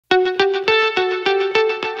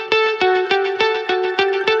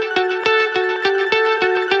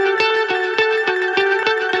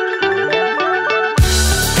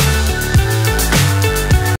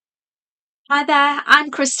Hi there,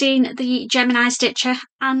 I'm Christine, the Gemini Stitcher,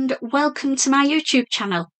 and welcome to my YouTube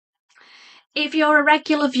channel. If you're a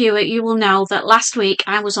regular viewer, you will know that last week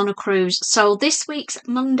I was on a cruise, so this week's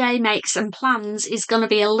Monday Makes and Plans is going to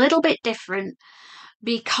be a little bit different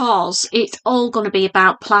because it's all going to be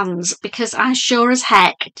about plans, because I sure as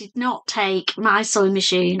heck did not take my sewing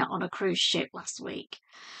machine on a cruise ship last week.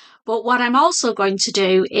 But what I'm also going to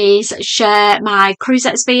do is share my cruise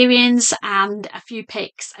experience and a few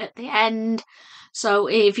pics at the end. So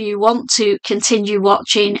if you want to continue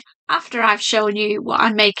watching after I've shown you what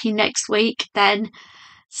I'm making next week, then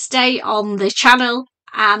stay on the channel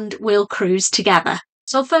and we'll cruise together.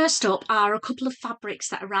 So first up are a couple of fabrics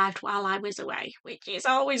that arrived while I was away, which is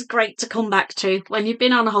always great to come back to when you've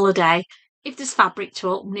been on a holiday. If there's fabric to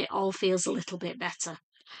open, it all feels a little bit better.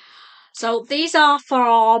 So these are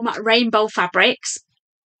from Rainbow Fabrics.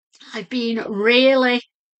 I've been really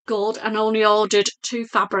good and only ordered 2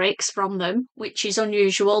 fabrics from them, which is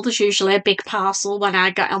unusual. There's usually a big parcel when I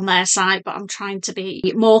get on their site, but I'm trying to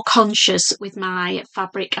be more conscious with my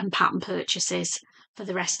fabric and pattern purchases for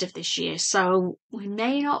the rest of this year. So we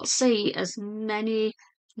may not see as many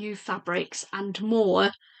new fabrics and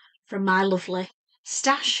more from my lovely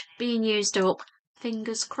stash being used up,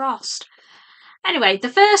 fingers crossed. Anyway, the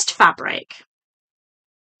first fabric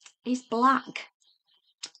is black.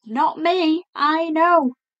 Not me, I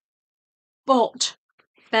know. But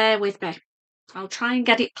bear with me. I'll try and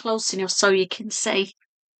get it close enough so you can see.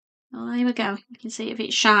 Oh, there we go. You can see if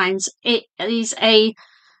it shines. It is a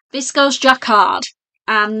viscose jacquard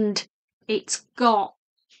and it's got,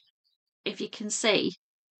 if you can see,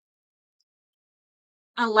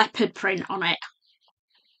 a leopard print on it.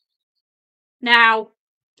 Now,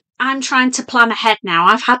 I'm trying to plan ahead now.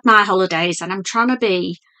 I've had my holidays and I'm trying to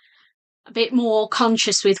be a bit more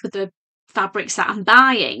conscious with the fabrics that I'm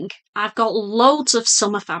buying. I've got loads of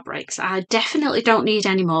summer fabrics. I definitely don't need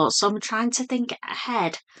any more, so I'm trying to think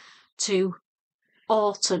ahead to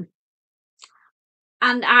autumn.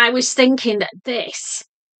 And I was thinking that this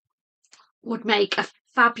would make a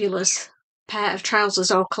fabulous pair of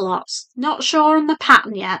trousers or culottes. Not sure on the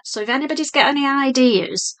pattern yet, so if anybody's got any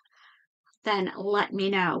ideas, then let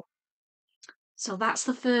me know. So that's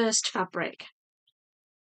the first fabric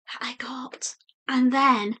I got. And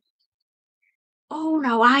then, oh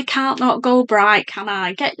no, I can't not go bright, can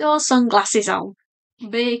I? Get your sunglasses on,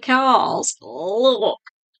 because look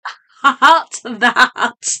at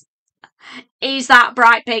that. Is that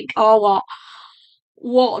bright pink or what?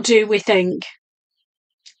 What do we think?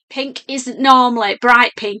 Pink isn't normally,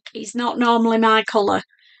 bright pink is not normally my colour,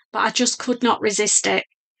 but I just could not resist it.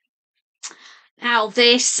 Now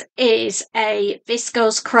this is a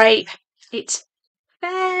viscose crepe. It's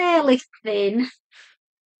fairly thin.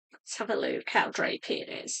 Let's have a look how drapey it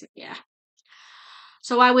is. Yeah.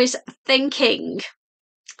 So I was thinking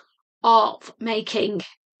of making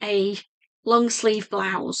a long sleeve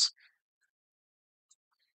blouse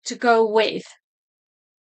to go with.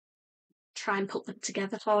 Try and put them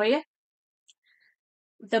together for you.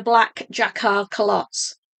 The black jacquard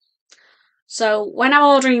culottes. So when I'm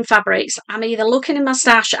ordering fabrics, I'm either looking in my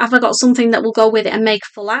stash, have I got something that will go with it and make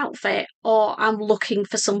a full outfit, or I'm looking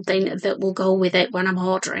for something that will go with it when I'm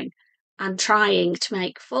ordering and trying to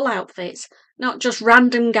make full outfits, not just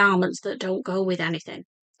random garments that don't go with anything.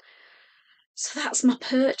 So that's my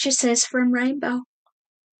purchases from Rainbow.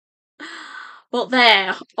 But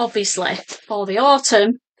they're obviously for the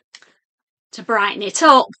autumn to brighten it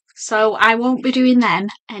up, so I won't be doing them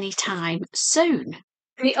anytime soon.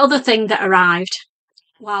 The other thing that arrived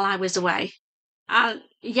while I was away, and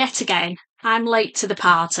yet again, I'm late to the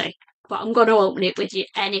party, but I'm going to open it with you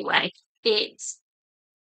anyway. It's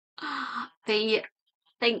the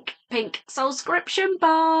Think Pink Sewscription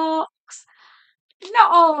box.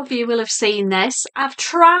 Not all of you will have seen this. I've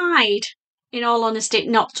tried, in all honesty,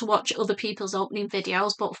 not to watch other people's opening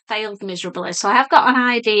videos, but failed miserably. So I have got an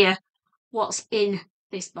idea what's in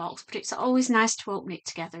this box, but it's always nice to open it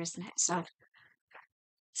together, isn't it? So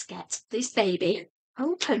let's get this baby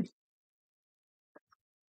open.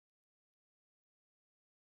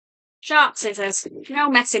 Sharp scissors, no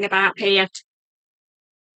messing about here.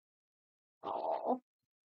 Oh,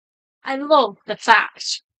 I love the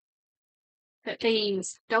fact that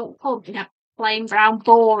these don't come in a plain brown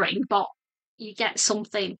boring, but you get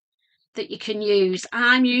something that you can use.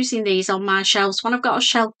 I'm using these on my shelves. When I've got a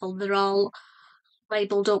shelf full, they're all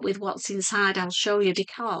labelled up with what's inside. I'll show you,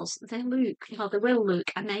 because they will look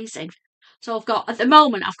amazing. So I've got, at the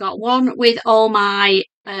moment, I've got one with all my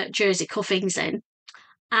jersey cuffings in,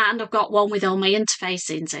 and I've got one with all my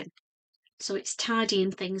interfacings in. So it's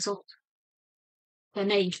tidying things up for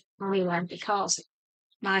me anyway, because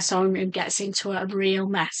my sewing room gets into a real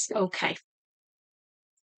mess. Okay.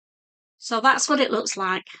 So that's what it looks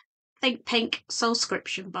like. Think Pink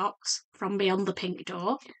Sewscription box from Beyond the Pink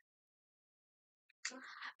Door.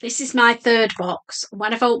 This is my third box.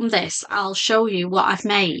 When I've opened this, I'll show you what I've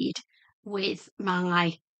made with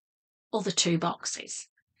my other two boxes.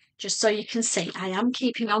 Just so you can see, I am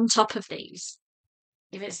keeping on top of these.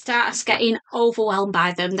 If it starts getting overwhelmed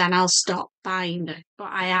by them, then I'll stop buying them. But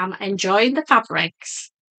I am enjoying the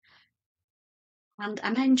fabrics. And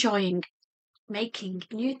I'm enjoying making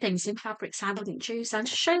new things in fabrics I wouldn't choose. And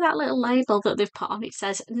to show that little label that they've put on, it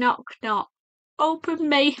says, knock, knock, open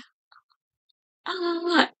me.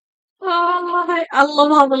 Oh, I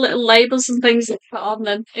love all the little labels and things they put on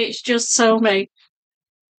them. It's just so me.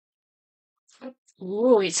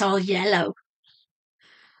 Oh, it's all yellow.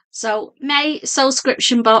 So, May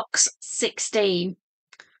Sewscription Box 16.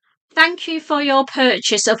 Thank you for your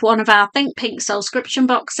purchase of one of our Think Pink Sewscription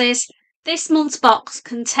boxes. This month's box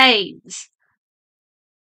contains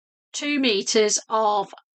 2 metres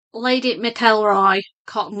of Lady McElroy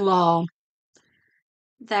cotton lawn.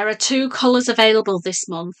 There are 2 colours available this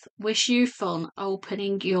month. Wish you fun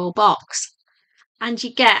opening your box. And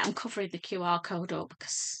you get, I'm covering the QR code up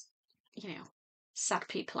because, sad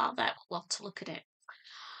people out there will love to look at it.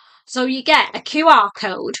 So you get a QR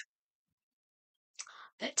code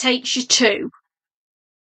that takes you to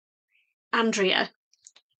Andrea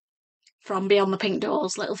from Beyond the Pink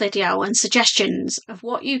Door's little video and suggestions of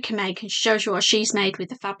what you can make, and she shows you what she's made with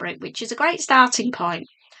the fabric, which is a great starting point.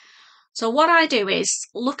 So what I do is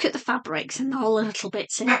look at the fabrics and all the little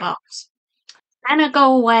bits in the box. Then I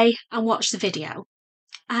go away and watch the video.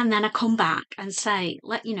 And then I come back and say,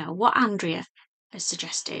 let you know what Andrea has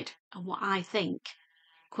suggested and what I think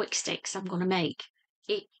quick sticks I'm going to make.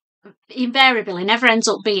 It invariably never ends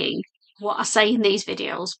up being what I say in these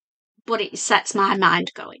videos, but it sets my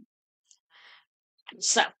mind going.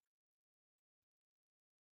 So,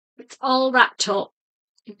 it's all wrapped up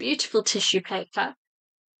in beautiful tissue paper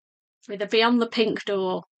with a Beyond the Pink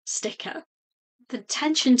Door sticker. The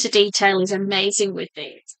attention to detail is amazing with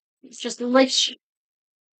these. It's just lifts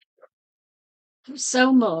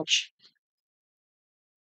so much.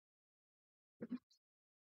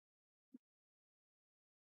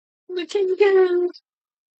 Looking good.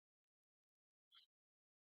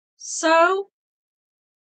 So,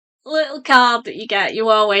 little card that you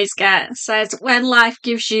always get, says, when life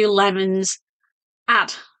gives you lemons,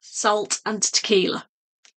 add salt and tequila.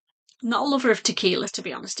 I'm not a lover of tequila, to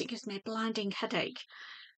be honest. It gives me a blinding headache.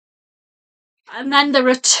 And then there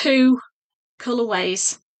are 2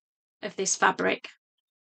 colourways of this fabric.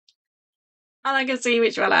 And I can see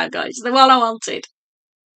which one I got. It's the one I wanted.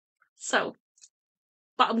 So,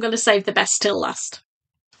 but I'm going to save the best till last.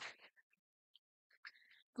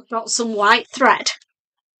 I've got some white thread,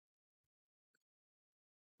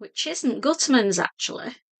 which isn't Gutman's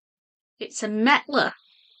actually. It's a Metler.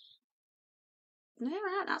 Yeah,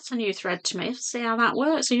 that's a new thread to me. See how that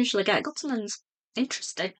works. I usually get Gutman's.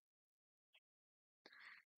 Interesting.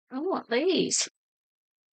 Oh, what are these?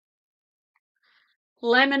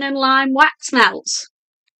 Lemon and lime wax melts.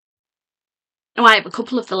 Oh, I have a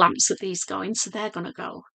couple of the lamps that these go in, so they're going to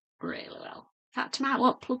go really well. In fact, I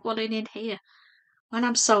might plug one in here. When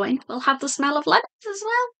I'm sewing, we'll have the smell of lemons as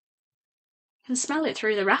well. You can smell it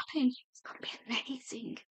through the wrapping. It's going to be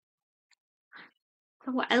amazing.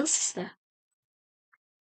 So what else is there?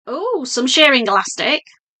 Oh, some shearing elastic.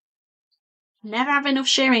 Never have enough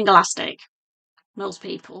shearing elastic. Most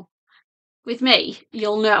people. With me,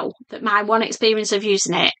 you'll know that my one experience of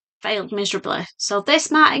using it failed miserably. So this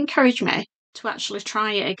might encourage me to actually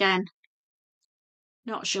try it again.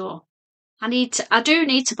 Not sure. I do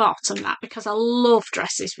need to bottom that because I love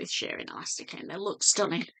dresses with shearing elastic in. They look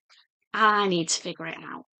stunning. I need to figure it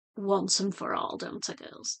out once and for all, don't I,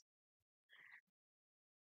 girls?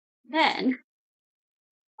 Then,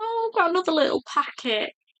 I've got another little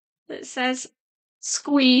packet that says,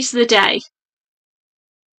 squeeze the day.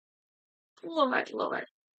 Love it, love it.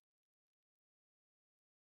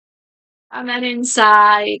 And then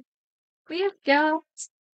inside, we have got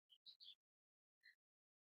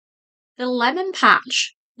the Lemon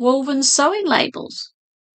Patch woven sewing labels.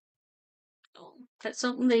 Oh, let's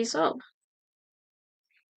open these up.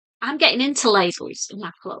 I'm getting into labels in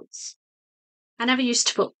my clothes. I never used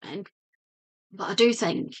to put them in, but I do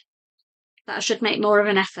think that I should make more of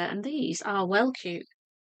an effort, and these are well cute.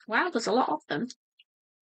 Wow, there's a lot of them.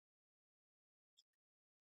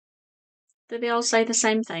 Do they all say the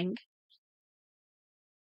same thing?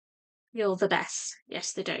 You're the best.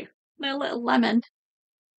 Yes, they do. My little lemon.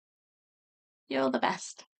 You're the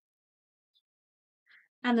best.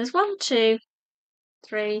 And there's 1, 2,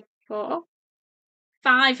 3, 4,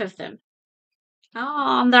 5 of them.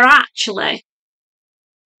 Oh, and they're actually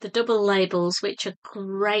the double labels, which are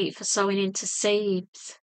great for sewing into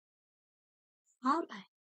seams, aren't they?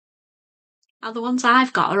 Now, the ones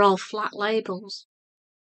I've got are all flat labels,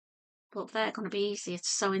 but they're going to be easier to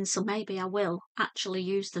sew in, so maybe I will actually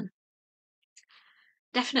use them.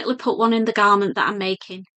 Definitely put one in the garment that I'm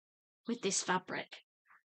making with this fabric.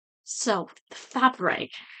 So, the fabric,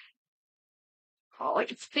 oh,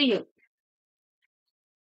 it feels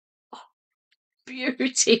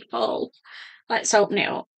beautiful. Let's open it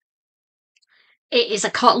up. It is a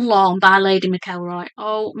cotton lawn by Lady McElroy.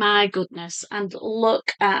 Oh my goodness. And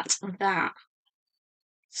look at that.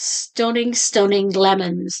 Stunning, stunning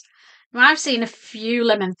lemons. Now, I've seen a few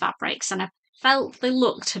lemon fabrics and I felt they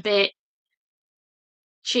looked a bit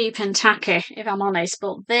cheap and tacky, if I'm honest,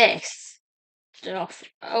 but this stuff,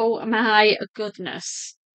 oh my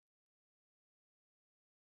goodness,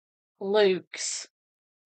 looks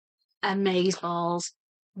amazeballs.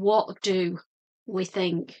 What do we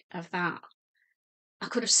think of that? I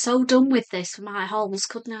could have so done with this for my holes,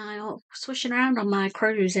 couldn't I? Oh, swishing around on my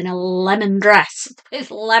cruise in a lemon dress with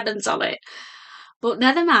lemons on it. But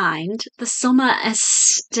never mind, the summer has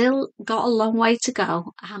still got a long way to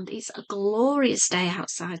go, and it's a glorious day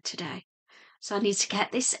outside today. So I need to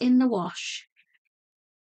get this in the wash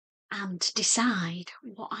and decide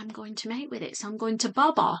what I'm going to make with it. So I'm going to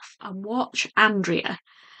bob off and watch Andrea,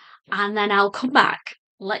 and then I'll come back,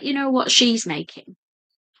 let you know what she's making,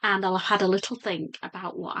 and I'll have had a little think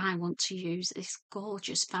about what I want to use this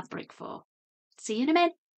gorgeous fabric for. See you in a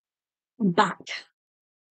minute. I'm back.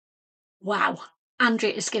 Wow,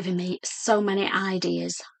 Andrea has given me so many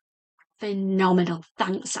ideas. Phenomenal.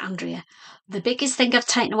 Thanks, Andrea. The biggest thing I've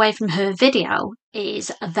taken away from her video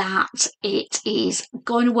is that it is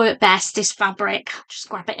going to work best, this fabric, just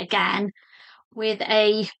grab it again, with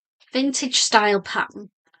a vintage style pattern,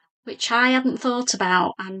 which I hadn't thought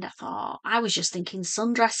about, and I thought I was just thinking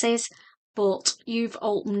sundresses, but you've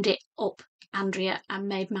opened it up, Andrea, and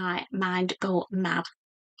made my mind go mad.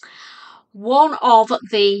 One of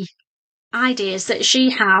the ideas that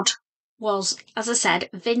she had was, as I said,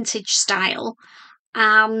 vintage style,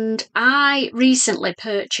 and I recently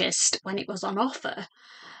purchased, when it was on offer,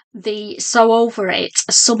 the Sew Over It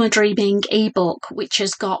Summer Dreaming ebook, which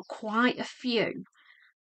has got quite a few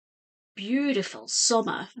beautiful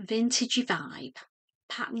summer vintagey vibe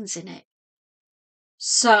patterns in it.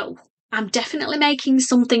 So I'm definitely making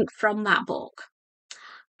something from that book,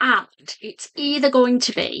 and it's either going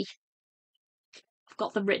to be, I've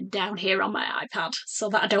got them written down here on my iPad so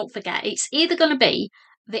that I don't forget, it's either going to be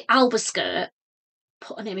the Alba skirt,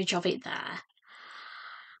 put an image of it there,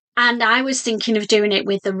 and I was thinking of doing it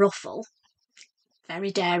with the ruffle.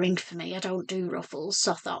 Very daring for me, I don't do ruffles,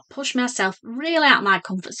 so I thought push myself really out of my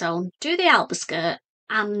comfort zone, do the Alba skirt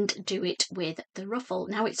and do it with the ruffle.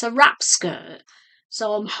 Now it's a wrap skirt,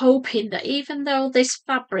 so I'm hoping that even though this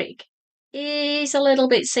fabric is a little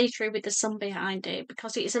bit see-through with the sun behind it,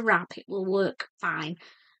 because it is a wrap, it will work fine.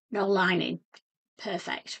 No lining,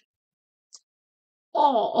 perfect.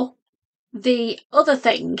 Or the other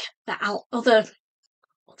thing that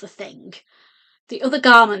the other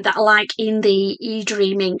garment that I like in the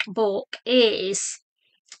E-Dreaming book is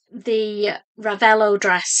the Ravello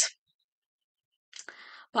dress.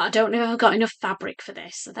 But I don't know if I've got enough fabric for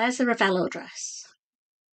this. So there's the Ravello dress.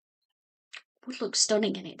 Would look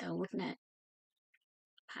stunning in it though, wouldn't it?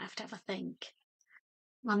 I have to have a think.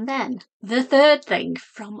 And then the third thing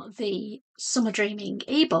from the Summer Dreaming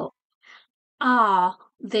ebook are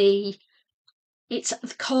it's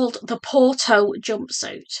called the Porto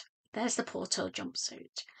jumpsuit. There's the Porto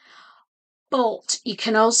jumpsuit. But you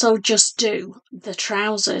can also just do the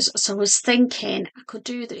trousers. So I was thinking I could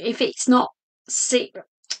do if it's not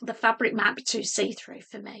the fabric might be too see-through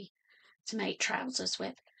for me to make trousers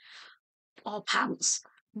with, or pants.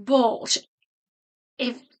 But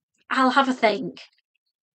if I'll have a think.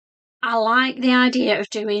 I like the idea of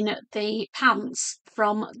doing the pants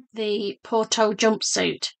from the Porto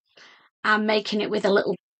jumpsuit and making it with a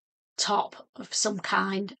little top of some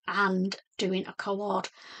kind and doing a cord.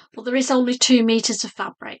 But there is only 2 meters of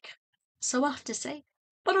fabric, so we'll have to see.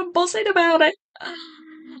 But I'm buzzing about it.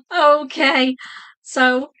 Okay,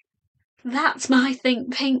 so that's my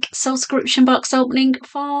Think Pink subscription box opening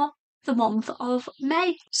for the month of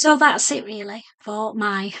May. So that's it really for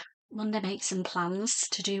my Monday Makes and Plans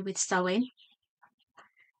to do with sewing.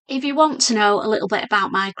 If you want to know a little bit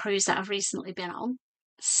about my cruise that I've recently been on,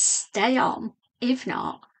 stay on. If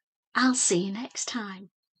not, I'll see you next time.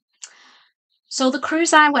 So the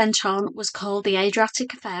cruise I went on was called the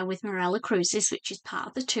Adriatic Affair with Marella Cruises, which is part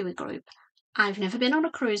of the TUI group. I've never been on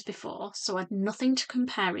a cruise before, so I had nothing to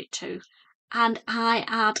compare it to, and I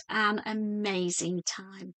had an amazing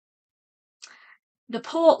time. The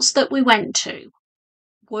ports that we went to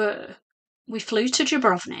were, we flew to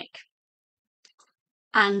Dubrovnik,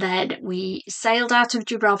 and then we sailed out of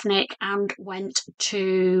Dubrovnik and went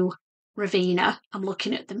to Ravenna. I'm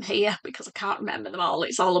looking at them here because I can't remember them all.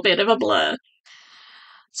 It's all a bit of a blur.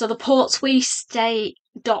 So the ports we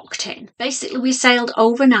docked in, basically we sailed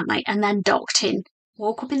overnight and then docked in.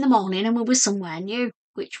 Woke up in the morning and we were somewhere new,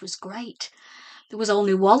 which was great. There was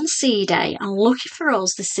only one sea day, and lucky for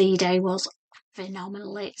us, the sea day was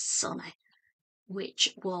phenomenally sunny,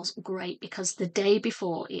 which was great because the day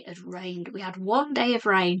before it had rained. We had one day of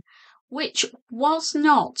rain, which was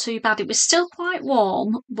not too bad. It was still quite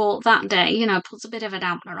warm, but that day, puts a bit of a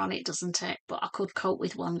dampener on it, doesn't it? But I could cope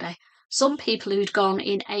with one day. Some people who'd gone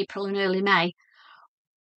in April and early May,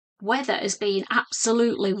 weather has been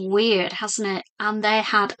absolutely weird, hasn't it? And they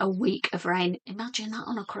had a week of rain. Imagine that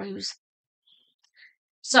on a cruise.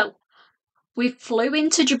 So we flew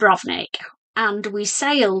into Dubrovnik and we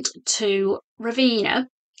sailed to Ravenna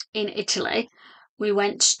in Italy. We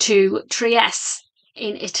went to Trieste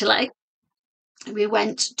in Italy. We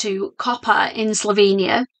went to Koper in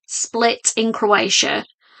Slovenia, Split in Croatia,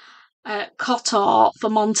 Kotor for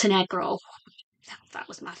Montenegro. That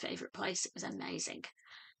was my favourite place. It was amazing.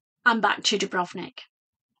 And back to Dubrovnik.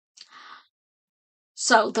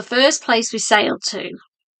 So the first place we sailed to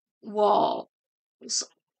was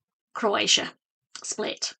Croatia,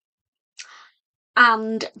 Split.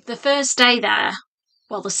 And the first day there,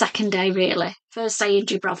 well, the second day really, first day in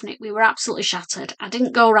Dubrovnik, we were absolutely shattered. I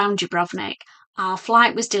didn't go around Dubrovnik. Our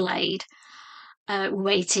flight was delayed. We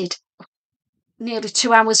waited nearly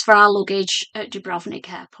 2 hours for our luggage at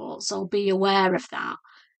Dubrovnik airport, so be aware of that.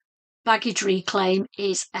 Baggage reclaim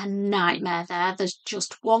is a nightmare there. There's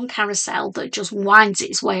just one carousel that just winds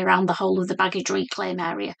its way around the whole of the baggage reclaim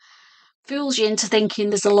area. Fools you into thinking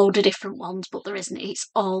there's a load of different ones, but there isn't. It's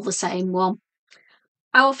all the same one.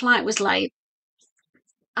 Our flight was late,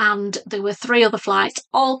 and there were 3 other flights,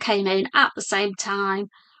 all came in at the same time,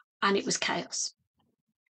 and it was chaos.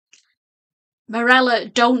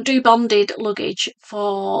 Marella don't do bonded luggage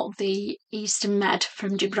for the Eastern Med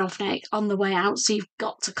from Dubrovnik on the way out, so you've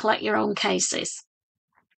got to collect your own cases.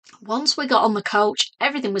 Once we got on the coach,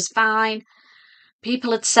 everything was fine.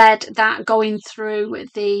 People had said that going through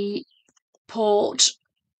the port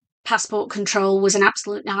passport control was an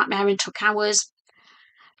absolute nightmare and took hours.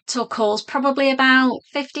 Took us probably about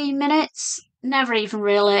 15 minutes. Never even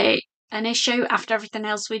really an issue after everything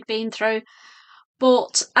else we'd been through.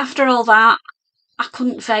 But after all that, I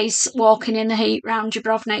couldn't face walking in the heat round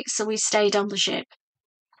Dubrovnik, so we stayed on the ship.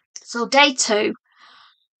 So day 2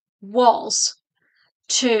 was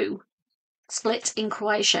to Split in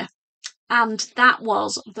Croatia. And that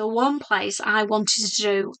was the one place I wanted to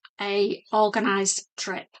do a organised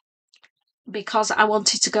trip, because I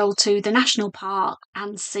wanted to go to the national park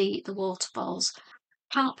and see the waterfalls.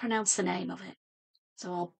 Can't pronounce the name of it,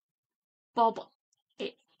 so I'll bob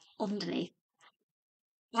it underneath.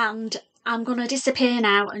 And I'm going to disappear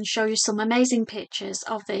now and show you some amazing pictures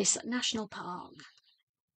of this national park.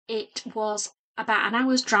 It was about an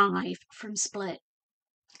hour's drive from Split,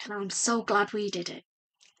 and I'm so glad we did it.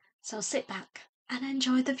 So sit back and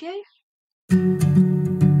enjoy the view.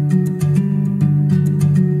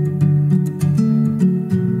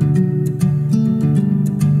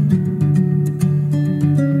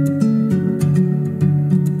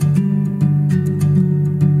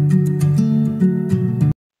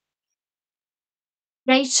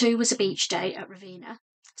 Day 2 was a beach day at Ravenna,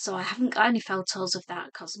 so I haven't got any photos of that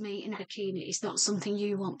because me in a bikini is not something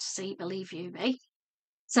you want to see, believe you me.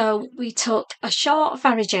 So we took a short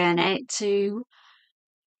ferry journey to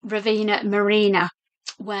Ravenna Marina,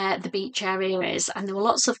 where the beach area is, and there were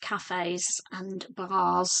lots of cafes and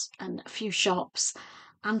bars and a few shops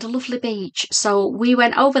and a lovely beach. So we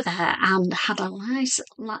went over there and had a nice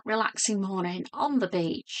relaxing morning on the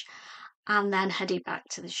beach, and then headed back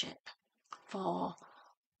to the ship for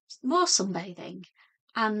more sunbathing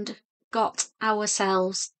and got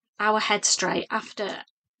ourselves our head straight after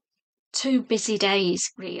 2 busy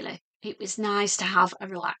days, really. It was nice to have a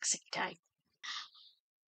relaxing day.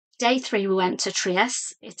 Day 3 we went to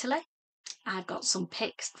Trieste, Italy. I've got some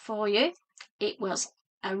pics for you. It was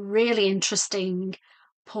a really interesting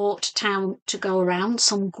port town to go around,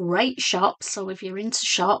 some great shops, so if you're into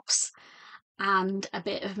shops and a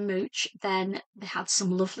bit of mooch, then they had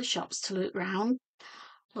some lovely shops to look around.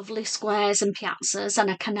 Lovely squares and piazzas, and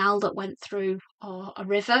a canal that went through, or a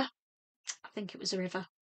river. I think it was a river.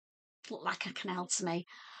 Looked like a canal to me.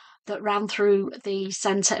 that ran through the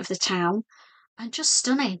centre of the town, and just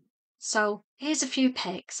stunning. So here's a few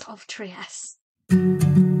pics of Trieste.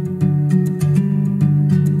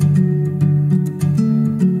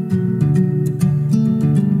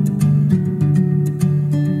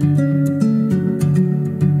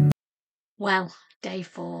 Well, day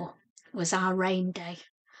 4 was our rain day.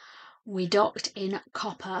 We docked in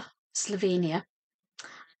Koper, Slovenia,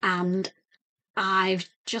 and I've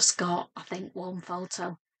just got, I think, one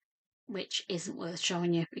photo, which isn't worth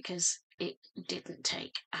showing you because it didn't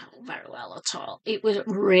take out very well at all. It was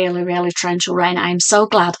really, really torrential rain. I am so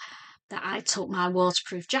glad that I took my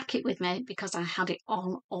waterproof jacket with me because I had it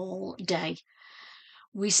on all day.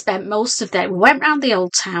 We spent most of the day, we went round the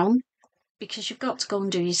old town because you've got to go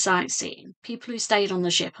and do your sightseeing. People who stayed on the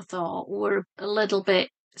ship, I thought, were a little bit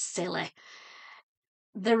silly.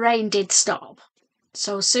 The rain did stop.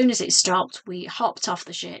 So as soon as it stopped, we hopped off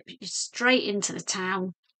the ship straight into the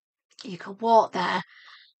town. You could walk there,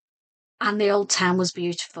 and the old town was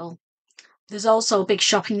beautiful. There's also a big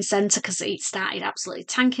shopping centre because it started absolutely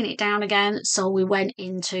tanking it down again. So we went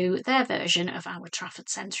into their version of our Trafford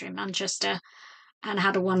Centre in Manchester and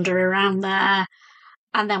had a wander around there,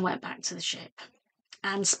 and then went back to the ship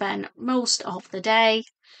and spent most of the day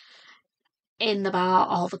in the bar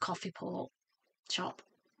or the coffee pot shop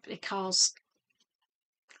because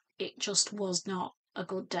it just was not a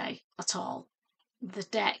good day at all. The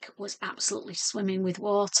deck was absolutely swimming with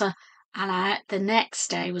water, and the next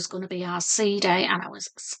day was going to be our sea day, and I was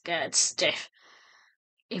scared stiff.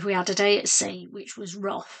 If we had a day at sea which was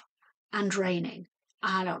rough and raining,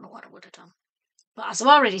 I don't know what I would have done. But as I've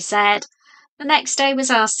already said, the next day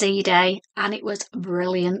was our sea day, and it was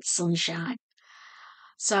brilliant sunshine.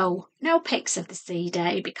 So no pics of the sea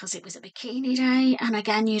day because it was a bikini day, and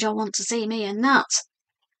again, you don't want to see me in that.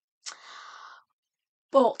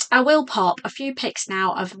 But I will pop a few pics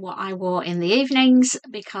now of what I wore in the evenings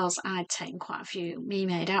because I'd taken quite a few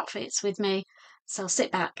me-made outfits with me. So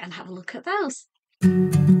sit back and have a look at those.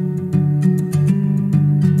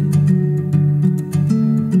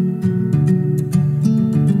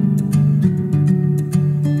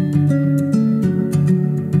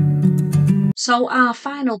 So our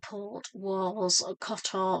final port was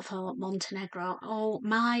Kotor for Montenegro. Oh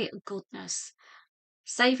my goodness.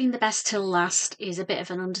 Saving the best till last is a bit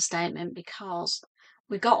of an understatement because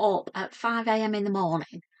we got up at 5 a.m. in the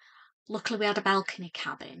morning. Luckily, we had a balcony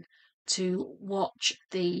cabin to watch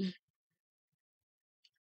the,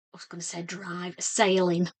 I was going to say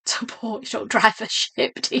sailing to port. You don't drive a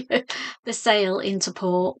ship, do you? The sail into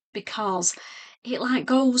port because it like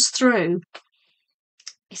goes through,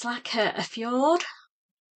 it's like a fjord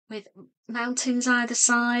with mountains either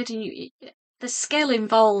side, and the skill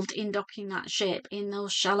involved in docking that ship in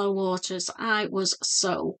those shallow waters, I was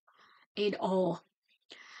so in awe.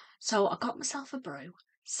 So I got myself a brew,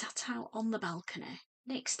 sat out on the balcony.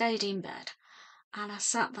 Nick stayed in bed, and I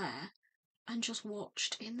sat there and just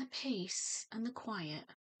watched in the peace and the quiet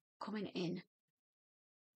coming in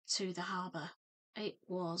to the harbour. It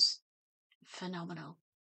was phenomenal.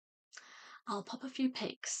 I'll pop a few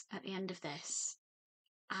pics at the end of this,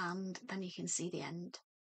 and then you can see the end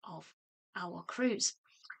of our cruise.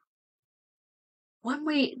 When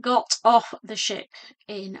we got off the ship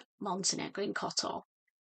in Montenegro, in Kotor,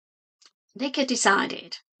 Nick had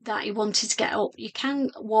decided that he wanted to get up. You can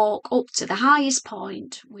walk up to the highest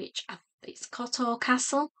point, which is Kotor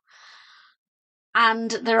Castle,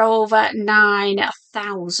 and there are over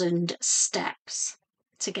 9,000 steps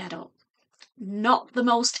to get up. Not the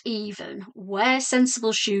most even. Wear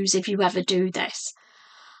sensible shoes if you ever do this.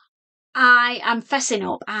 I am fessing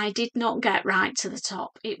up, I did not get right to the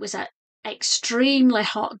top. It was an extremely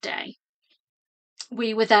hot day.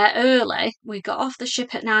 We were there early. We got off the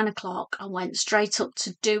ship at 9 o'clock and went straight up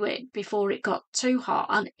to do it before it got too hot,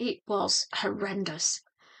 and it was horrendous.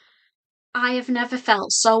 I have never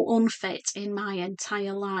felt so unfit in my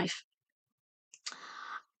entire life.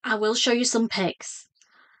 I will show you some pics.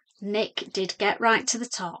 Nick did get right to the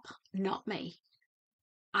top, not me.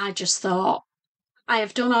 I just thought, I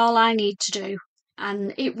have done all I need to do.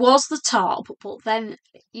 And it was the top, but then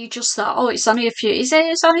you just thought, oh, it's only a few, it's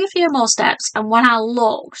only a few more steps. And when I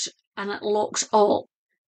looked up,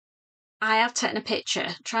 I have taken a picture,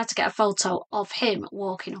 tried to get a photo of him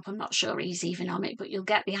walking up. I'm not sure he's even on it, but you'll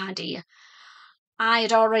get the idea. I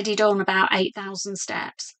had already done about 8,000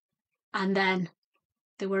 steps. And then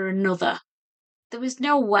there were another. There was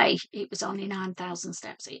no way it was only 9,000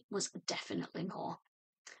 steps. It was definitely more.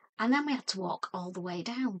 And then we had to walk all the way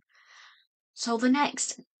down. So the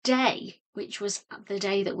next day, which was the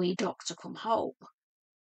day that we docked to come home,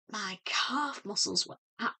 my calf muscles were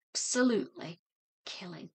absolutely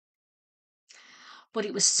killing. but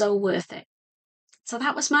it was so worth it. So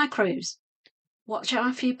that was my cruise. Watch out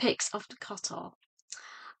a few pics of the Kotor.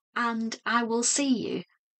 And I will see you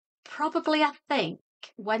probably, I think,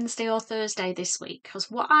 Wednesday or Thursday this week, because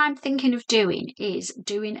what I'm thinking of doing is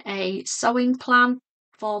doing a sewing plan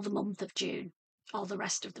for the month of June, or the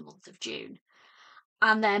rest of the month of June,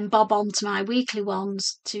 and then bob on to my weekly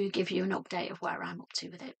ones to give you an update of where I'm up to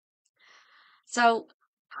with it. So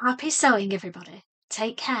happy sewing, everybody.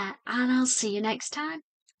 Take care, and I'll see you next time.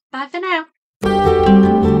 Bye for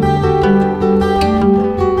now.